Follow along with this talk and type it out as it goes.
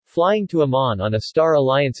Flying to Amman on a Star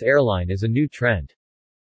Alliance airline is a new trend.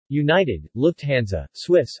 United, Lufthansa,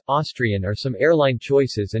 Swiss, Austrian are some airline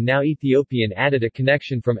choices, and now Ethiopian added a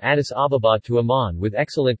connection from Addis Ababa to Amman with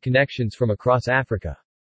excellent connections from across Africa.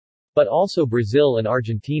 But also Brazil and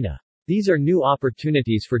Argentina. These are new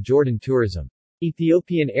opportunities for Jordan tourism.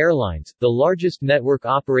 Ethiopian Airlines, the largest network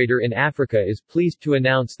operator in Africa, is pleased to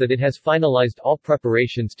announce that it has finalized all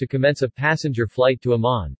preparations to commence a passenger flight to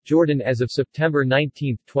Amman, Jordan as of September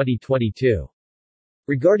 19, 2022.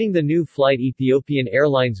 Regarding the new flight, Ethiopian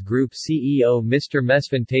Airlines Group CEO Mr.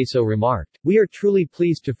 Mesfin Taso remarked, "We are truly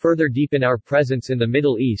pleased to further deepen our presence in the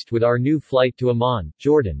Middle East with our new flight to Amman,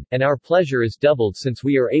 Jordan, and our pleasure is doubled since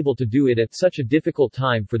we are able to do it at such a difficult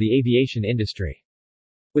time for the aviation industry.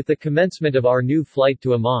 With the commencement of our new flight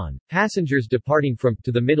to Amman, passengers departing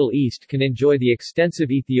to the Middle East can enjoy the extensive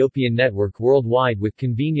Ethiopian network worldwide with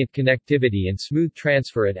convenient connectivity and smooth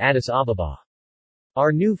transfer at Addis Ababa.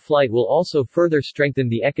 Our new flight will also further strengthen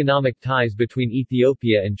the economic ties between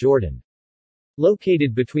Ethiopia and Jordan.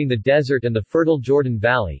 Located between the desert and the fertile Jordan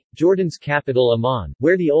Valley, Jordan's capital Amman,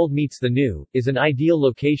 where the old meets the new, is an ideal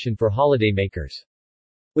location for holidaymakers.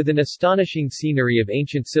 With an astonishing scenery of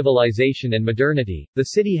ancient civilization and modernity,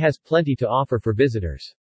 the city has plenty to offer for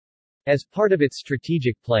visitors. As part of its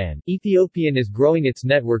strategic plan, Ethiopian is growing its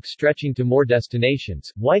network, stretching to more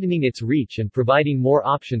destinations, widening its reach and providing more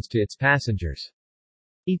options to its passengers.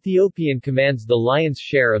 Ethiopian commands the lion's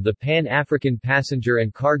share of the Pan-African passenger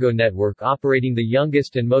and cargo network, operating the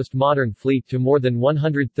youngest and most modern fleet to more than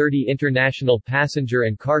 130 international passenger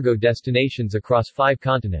and cargo destinations across 5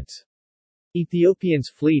 continents. Ethiopian's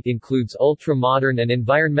fleet includes ultra-modern and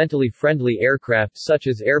environmentally friendly aircraft such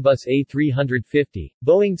as Airbus A350,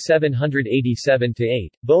 Boeing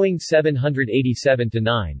 787-8, Boeing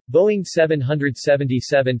 787-9, Boeing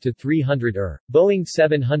 777-300 Boeing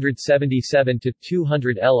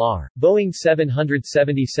 777-200 Boeing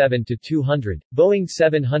 777-200, Boeing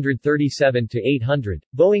 737-800,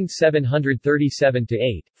 Boeing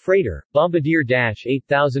 737-8, freighter, Bombardier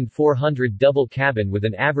 -8400 double cabin with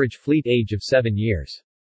an average fleet age of 7 years.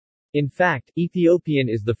 In fact, Ethiopian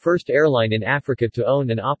is the first airline in Africa to own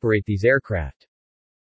and operate these aircraft.